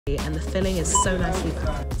and the filling is so nicely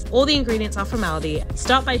balanced. All the ingredients are from Aldi.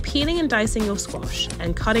 Start by peeling and dicing your squash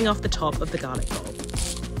and cutting off the top of the garlic bulb.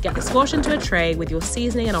 Get the squash into a tray with your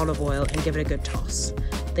seasoning and olive oil and give it a good toss.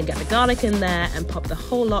 Then get the garlic in there and pop the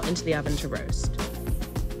whole lot into the oven to roast.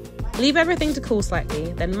 Leave everything to cool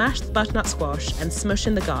slightly, then mash the butternut squash and smush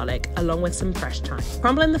in the garlic along with some fresh thyme.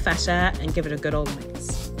 Crumble in the feta and give it a good old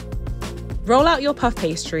mix. Roll out your puff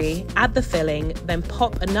pastry, add the filling, then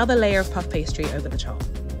pop another layer of puff pastry over the top.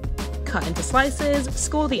 Cut into slices,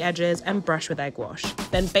 score the edges and brush with egg wash.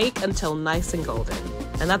 Then bake until nice and golden.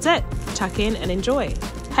 And that's it. Tuck in and enjoy.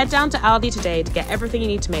 Head down to Aldi today to get everything you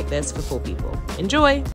need to make this for 4 people. Enjoy!